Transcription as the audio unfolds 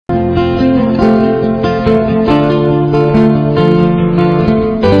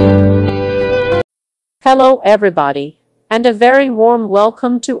Hello everybody, and a very warm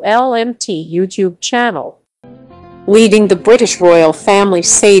welcome to LMT YouTube channel. Leading the British royal family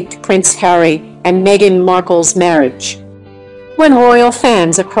saved Prince Harry and Meghan Markle's marriage. When royal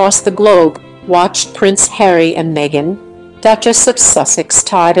fans across the globe watched Prince Harry and Meghan, Duchess of Sussex,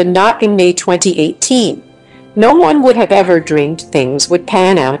 tied a knot in May 2018, no one would have ever dreamed things would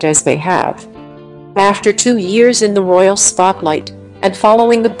pan out as they have. After 2 years in the royal spotlight, and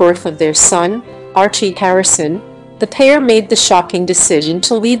following the birth of their son, Archie Harrison, the pair made the shocking decision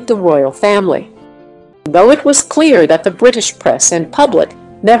to leave the royal family. Though it was clear that the British press and public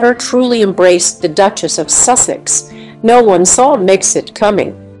never truly embraced the Duchess of Sussex, no one saw Megxit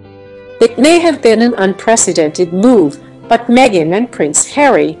coming. It may have been an unprecedented move, but Meghan and Prince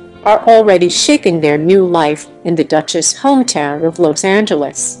Harry are already shaping their new life in the Duchess' hometown of Los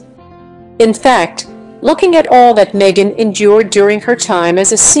Angeles. In fact, looking at all that Meghan endured during her time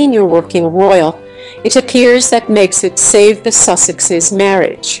as a senior working royal, it appears that Megxit saved the Sussexes'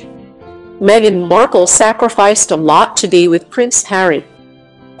 marriage. Meghan Markle sacrificed a lot to be with Prince Harry.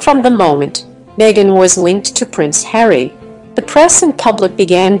 From the moment Meghan was linked to Prince Harry, the press and public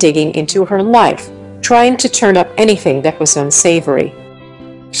began digging into her life, trying to turn up anything that was unsavory.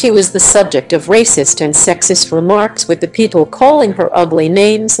 She was the subject of racist and sexist remarks, with the people calling her ugly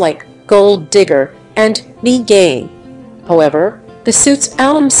names like gold digger and me gay. However, the suit's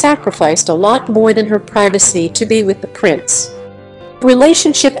alum sacrificed a lot more than her privacy to be with the prince.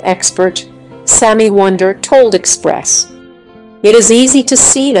 Relationship expert Sammy Wonder told Express, "It is easy to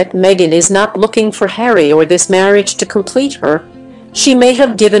see that Meghan is not looking for Harry or this marriage to complete her. She may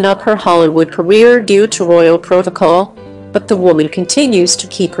have given up her Hollywood career due to royal protocol, but the woman continues to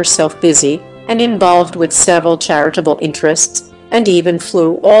keep herself busy and involved with several charitable interests, and even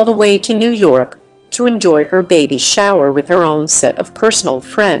flew all the way to New York to enjoy her baby shower with her own set of personal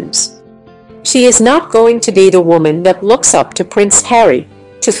friends. She is not going to be the woman that looks up to Prince Harry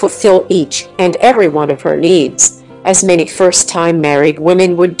to fulfill each and every one of her needs, as many first-time married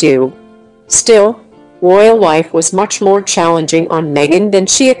women would do." Still, royal life was much more challenging on Meghan than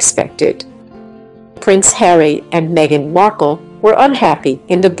she expected. Prince Harry and Meghan Markle were unhappy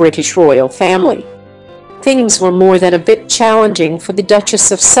in the British royal family. Things were more than a bit challenging for the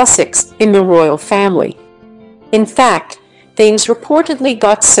Duchess of Sussex in the royal family. In fact, things reportedly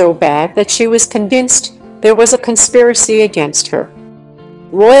got so bad that she was convinced there was a conspiracy against her.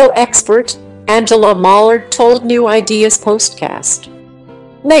 Royal expert Angela Mollard told New Ideas Postcast,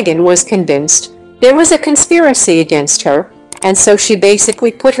 "Meghan was convinced there was a conspiracy against her, and so she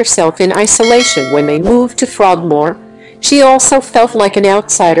basically put herself in isolation when they moved to Frogmore. She also felt like an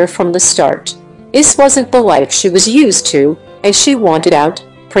outsider from the start. This wasn't the life she was used to, and she wanted out."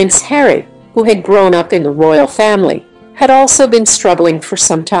 Prince Harry, who had grown up in the royal family, had also been struggling for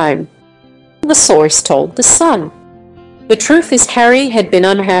some time. The source told The Sun, "The truth is Harry had been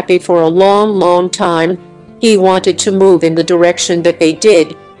unhappy for a long time. He wanted to move in the direction that they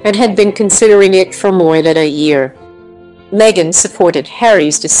did, and had been considering it for more than a year." Meghan supported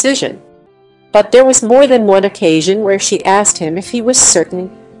Harry's decision, but there was more than one occasion where she asked him if he was certain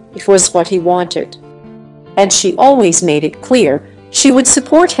it was what he wanted. And she always made it clear she would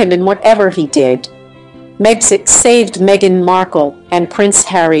support him in whatever he did. Megxit saved Meghan Markle and Prince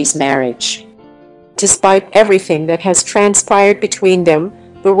Harry's marriage. Despite everything that has transpired between them,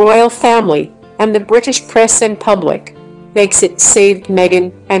 the royal family, and the British press and public, Megxit saved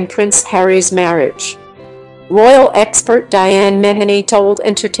Meghan and Prince Harry's marriage. Royal expert Diane Mahoney told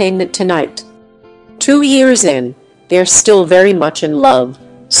Entertainment Tonight, "2 years in, they're still very much in love.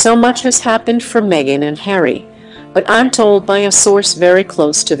 So much has happened for Meghan and Harry, but I'm told by a source very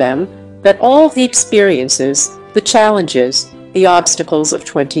close to them that all the experiences, the challenges, the obstacles of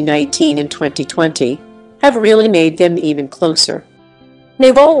 2019 and 2020 have really made them even closer.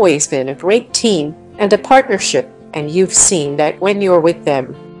 They've always been a great team and a partnership, and you've seen that when you're with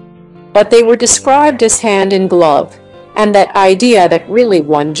them. But they were described as hand in glove, and that idea that really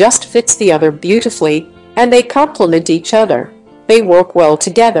one just fits the other beautifully, and they complement each other. They work well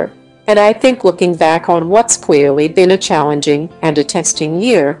together, and I think looking back on what's clearly been a challenging and a testing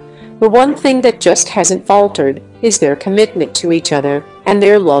year, the one thing that just hasn't faltered is their commitment to each other and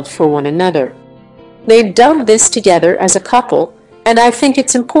their love for one another. They've done this together as a couple, and I think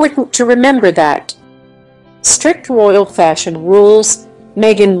it's important to remember that." Strict royal fashion rules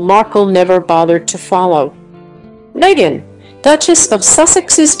Meghan Markle never bothered to follow. Meghan, Duchess of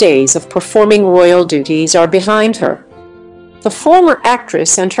Sussex's days of performing royal duties are behind her. The former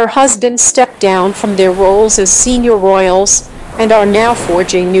actress and her husband stepped down from their roles as senior royals and are now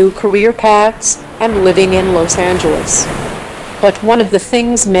forging new career paths and living in Los Angeles. But one of the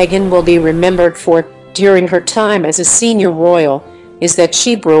things Meghan will be remembered for during her time as a senior royal is that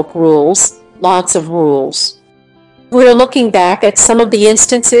she broke rules, lots of rules. We're looking back at some of the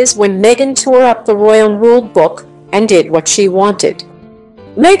instances when Meghan tore up the royal rule book and did what she wanted.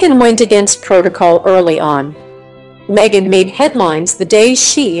 Meghan went against protocol early on. Meghan made headlines the day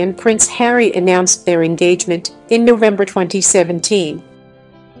she and Prince Harry announced their engagement in November 2017.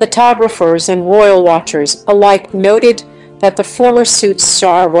 Photographers and royal watchers alike noted that the former Suits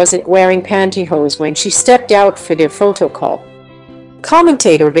star wasn't wearing pantyhose when she stepped out for their photo call.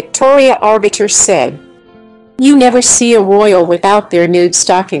 Commentator Victoria Arbiter said, "You never see a royal without their nude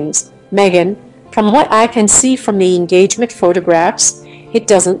stockings, Meghan. From what I can see from the engagement photographs, it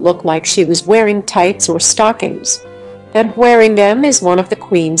doesn't look like she was wearing tights or stockings. That wearing them is one of the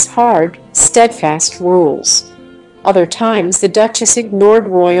Queen's hard, steadfast rules. Other times the Duchess ignored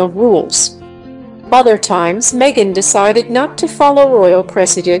royal rules. Other times Meghan decided not to follow royal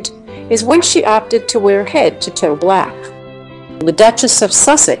precedent is when she opted to wear head-to-toe black. The Duchess of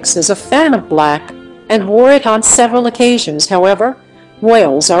Sussex is a fan of black and wore it on several occasions. However,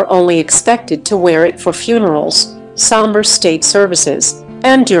 royals are only expected to wear it for funerals, somber state services,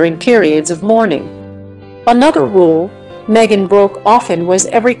 and during periods of mourning. Another rule Meghan broke often was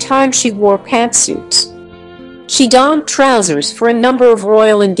every time she wore pantsuits. She donned trousers for a number of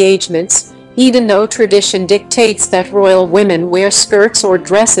royal engagements, even though tradition dictates that royal women wear skirts or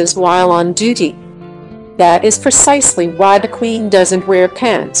dresses while on duty. That is precisely why the Queen doesn't wear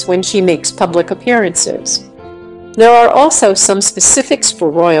pants when she makes public appearances. There are also some specifics for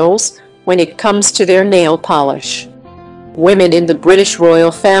royals when it comes to their nail polish. Women in the British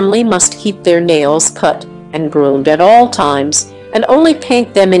royal family must keep their nails cut and groomed at all times, and only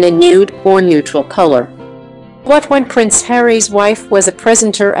paint them in a nude or neutral color. But when Prince Harry's wife was a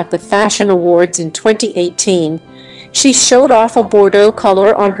presenter at the Fashion Awards in 2018, she showed off a Bordeaux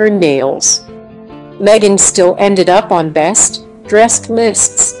color on her nails. Meghan still ended up on best dressed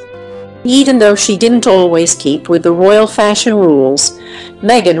lists. Even though she didn't always keep with the royal fashion rules,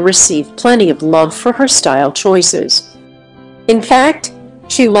 Meghan received plenty of love for her style choices. In fact,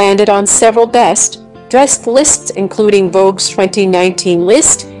 she landed on several best dressed lists, including Vogue's 2019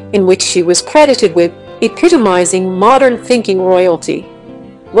 list, in which she was credited with epitomizing modern thinking royalty.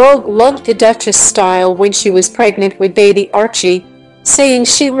 Vogue loved the Duchess' style when she was pregnant with baby Archie, saying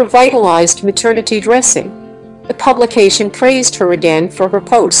she revitalized maternity dressing. The publication praised her again for her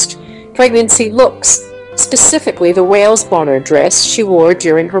post-pregnancy looks, specifically the Wales bonnet dress she wore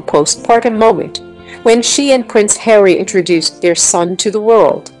during her postpartum moment, when she and Prince Harry introduced their son to the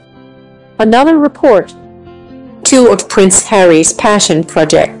world. Another report: 2 of Prince Harry's passion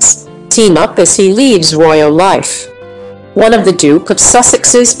projects team up as he leaves royal life. One of the Duke of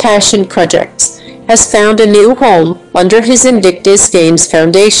Sussex's passion projects has found a new home under his Invictus Games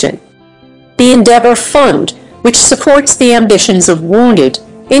Foundation. The Endeavour Fund, which supports the ambitions of wounded,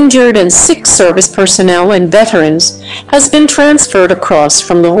 injured and sick service personnel and veterans, has been transferred across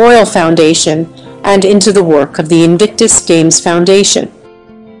from the Royal Foundation and into the work of the Invictus Games Foundation.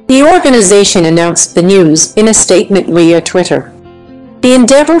 The organization announced the news in a statement via Twitter. The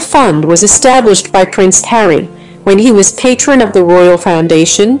Endeavour Fund was established by Prince Harry when he was patron of the Royal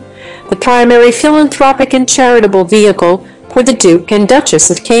Foundation, the primary philanthropic and charitable vehicle for the Duke and Duchess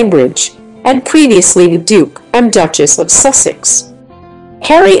of Cambridge, and previously the Duke and Duchess of Sussex.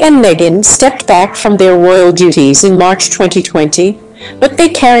 Harry and Meghan stepped back from their royal duties in March 2020, but they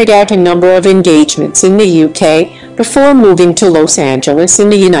carried out a number of engagements in the UK before moving to Los Angeles in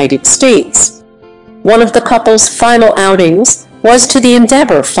the United States. One of the couple's final outings was to the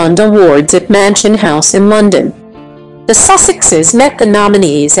Endeavour Fund Awards at Mansion House in London. The Sussexes met the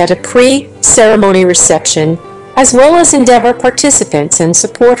nominees at a pre-ceremony reception, as well as Endeavour participants and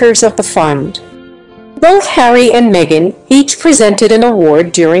supporters of the fund. Both Harry and Meghan each presented an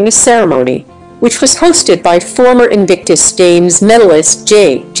award during the ceremony, which was hosted by former Invictus Games medalist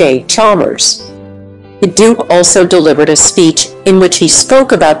J.J. Chalmers. The Duke also delivered a speech in which he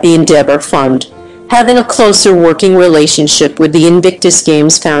spoke about the Endeavour Fund having a closer working relationship with the Invictus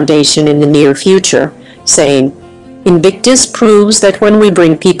Games Foundation in the near future, saying, "Invictus proves that when we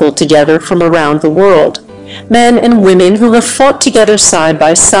bring people together from around the world, men and women who have fought together side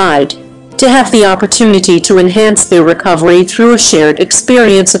by side, to have the opportunity to enhance their recovery through a shared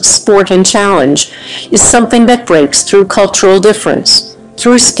experience of sport and challenge, is something that breaks through cultural difference,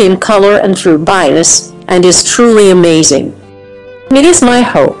 through skin color and through bias, and is truly amazing. It is my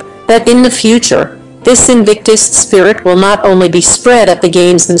hope that in the future, this Invictus spirit will not only be spread at the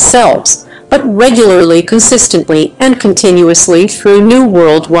games themselves, but regularly, consistently, and continuously through new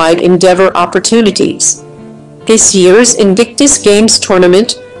worldwide endeavor opportunities." This year's Invictus Games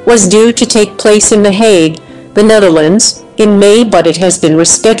tournament was due to take place in The Hague, the Netherlands, in May, but it has been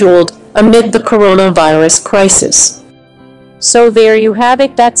rescheduled amid the coronavirus crisis. So there you have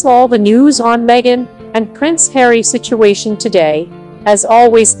it. That's all the news on Meghan and Prince Harry situation today. As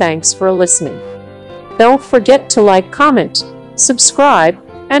always, thanks for listening. Don't forget to like, comment, subscribe,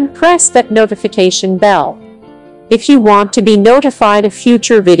 and press that notification bell if you want to be notified of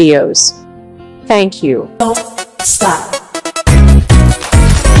future videos. Thank you. Don't stop.